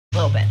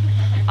bit.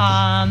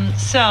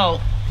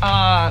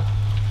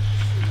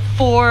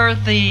 For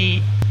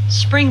the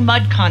spring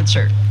mud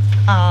concert,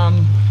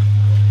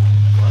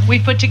 we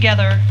put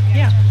together.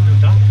 Yeah.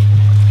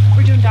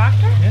 We're doing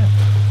doctor? Yeah.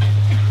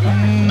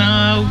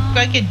 No,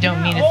 I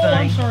don't mean a thing.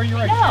 I'm sorry, you're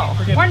right.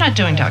 No, we're not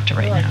doing doctor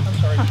right now. I'm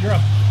sorry, you're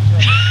up.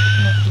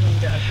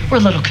 We're a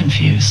little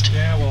confused.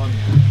 Yeah, well,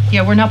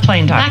 Yeah, we're not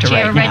playing doctor Actually,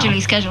 right our now.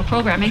 regularly scheduled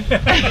programming.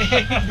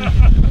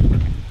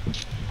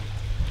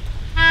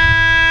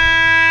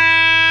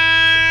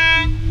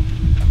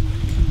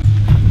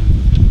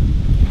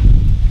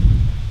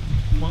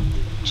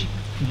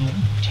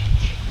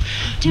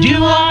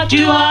 Do-ah,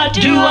 do-ah,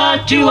 do-ah,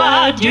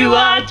 do-ah,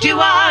 do-ah,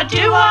 do-ah,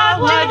 do-ah,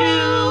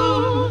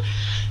 wa-do.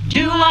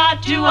 Do-ah,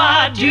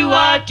 do-ah,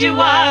 do-ah,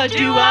 do-ah,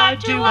 do-ah,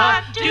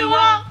 do-ah,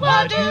 do-ah,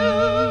 wa-do.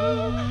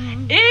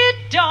 It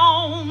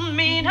don't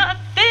mean a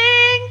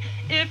thing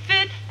if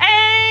it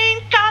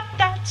ain't got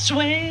that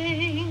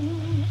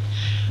swing.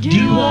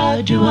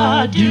 Do-ah,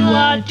 do-ah,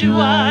 do-ah,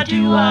 do-ah,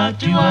 do-ah,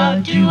 do-ah,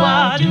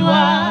 do-ah,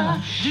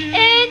 do-ah.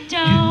 It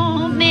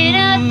don't mean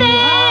a thing.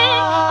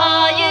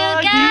 All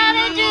you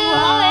gotta do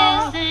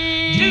is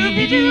sing.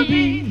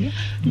 Doobie-doobie.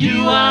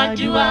 Do-ah,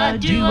 do-ah,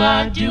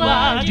 do-ah,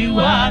 do-ah,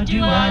 do-ah,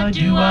 do-ah,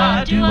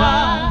 do-ah,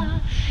 do-ah.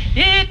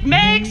 It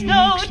makes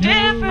no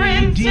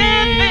difference if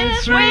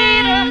it's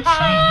sweet or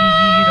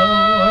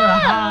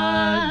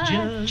hot.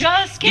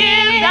 Just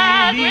give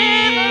that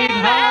rhythm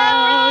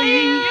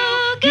everything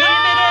you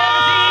got.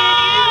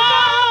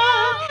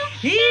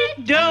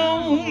 It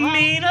don't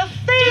mean a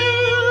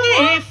thing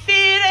if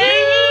it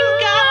ain't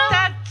got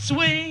that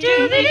swing.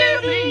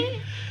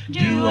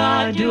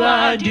 Do-ah,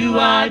 do-ah,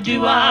 do-ah,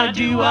 do-ah,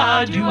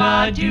 do-ah,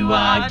 do-ah,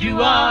 do-ah,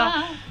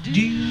 do-ah.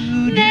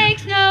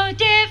 Makes no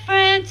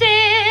difference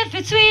if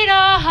it's sweet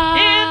or hot.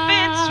 If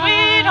it's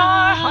sweet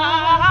or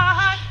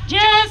hot,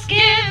 Just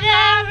give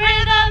that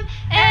rhythm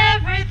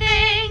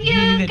everything give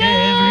you it got.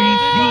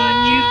 everything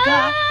you've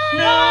got.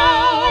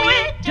 No,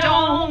 it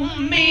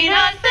don't mean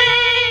a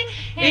thing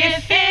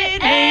if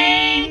it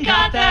ain't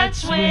got that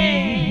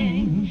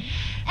swing.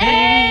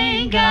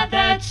 Ain't got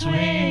that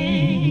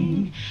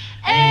swing.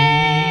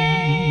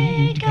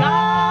 Ain't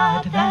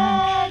got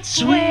that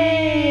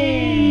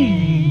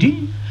swing.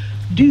 Do,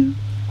 do,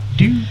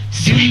 do,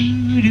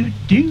 do,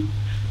 do,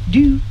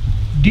 do,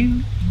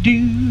 do,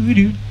 do,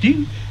 do,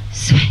 do.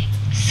 Swing,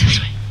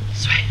 swing,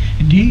 Swing.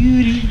 Do,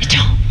 do. It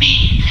don't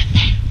mean a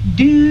thing.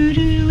 Do,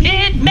 do.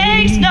 It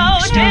makes no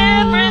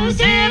difference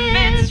if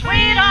it's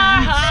sweet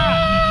or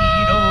hot.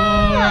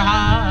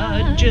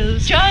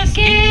 Just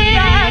give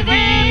that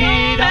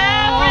rhythm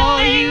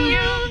everything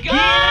you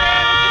got.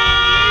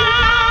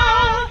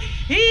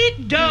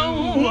 It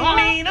don't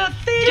mean a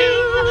thing.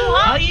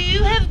 All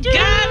you have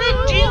gotta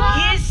do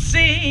is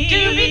sing.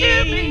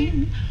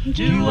 Doobie-doobie.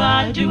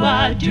 Do-ah,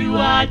 do-ah,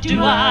 do-ah,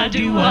 do-ah,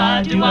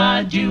 do-ah,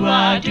 do-ah,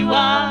 do-ah,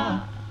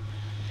 do-ah.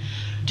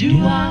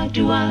 Do-ah,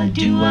 do-ah,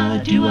 do-ah,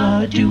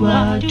 do-ah,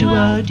 do-ah,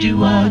 do-ah,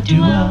 do-ah,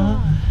 do-ah.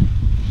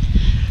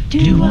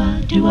 Do-ah,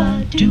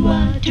 do-ah,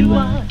 do-ah,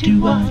 do-ah,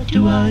 do-ah,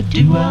 do-ah,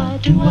 do-ah,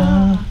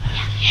 do-ah.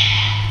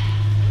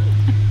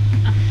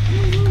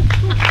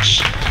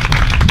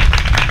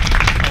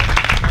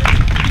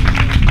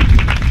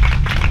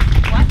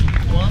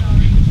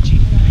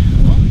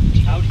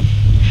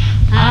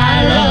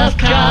 I love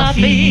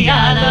coffee,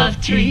 I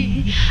love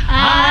tea.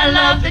 I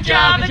love the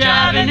Java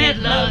Jive and it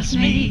loves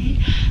me.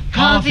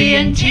 Coffee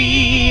and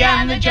tea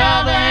and the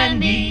Java and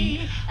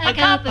me. A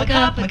cup, a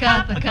cup, a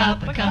cup, a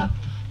cup, a cup.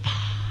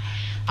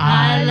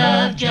 I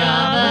love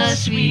Java,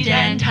 sweet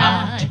and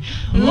hot.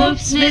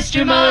 Oops,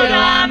 Mr. Moto,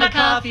 I'm a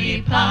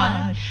coffee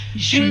pot.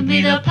 Shoot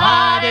me the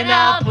pot and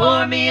I'll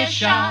pour me a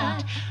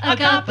shot. A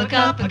cup, a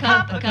cup, a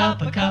cup, a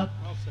cup, a cup.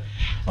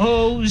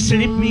 Oh,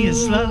 slip me a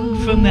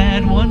slug from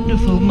that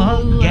wonderful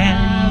mug,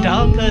 and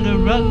I'll cut a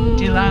rug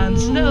till I'm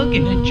snug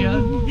in a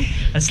jug.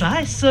 A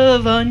slice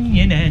of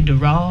onion and a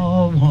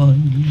raw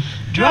one.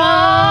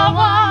 Draw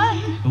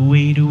one.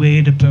 Wait away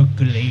the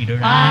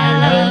percolator.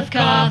 I love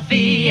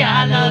coffee,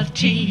 I love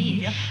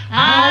tea.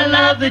 I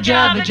love the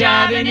Java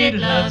Jive and it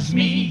loves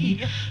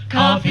me.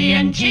 Coffee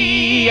and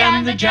tea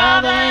and the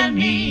Java and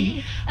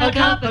me. A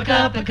cup, a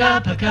cup, a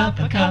cup, a cup,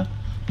 a cup.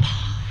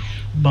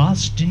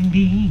 Boston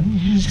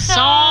beans,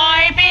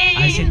 Soybeans,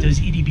 I said those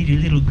itty bitty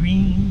little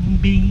green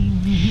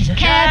beans,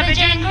 cabbage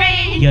and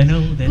cream. You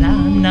know that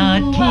I'm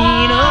not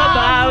keen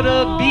about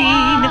a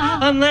bean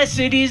unless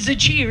it is a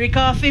cheery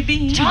coffee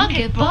bean. Talk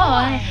it, boy.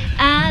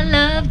 I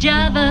love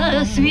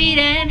Java, sweet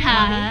and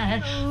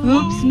hot.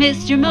 Oops,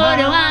 Mr.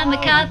 Moto, I'm a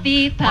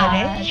coffee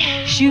pot.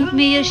 Shoot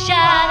me a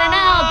shot and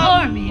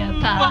I'll pour me a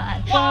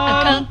pot.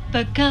 A cup,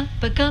 a cup,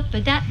 a cup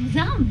of that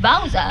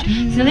Zambowza.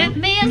 Slip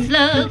me a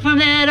slug from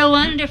that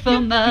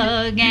wonderful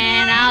mug,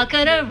 and I'll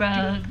cut a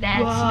rug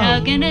that's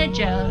snug in a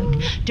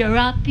jug.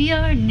 Drop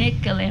your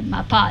nickel in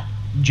my pot.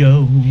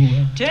 Joe,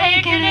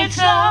 Taking it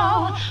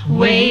slow.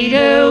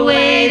 Waiter,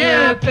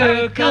 waiter,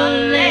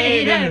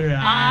 percolator.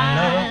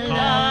 I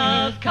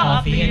love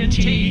coffee and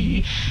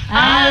tea.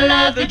 I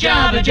love the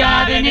Java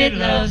Jive and it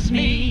loves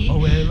me. Oh,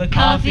 well, a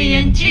Coffee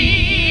and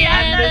tea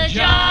and the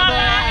Java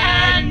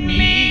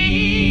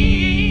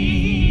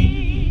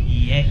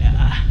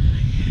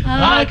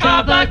a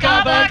cup, a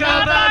cup, a cup.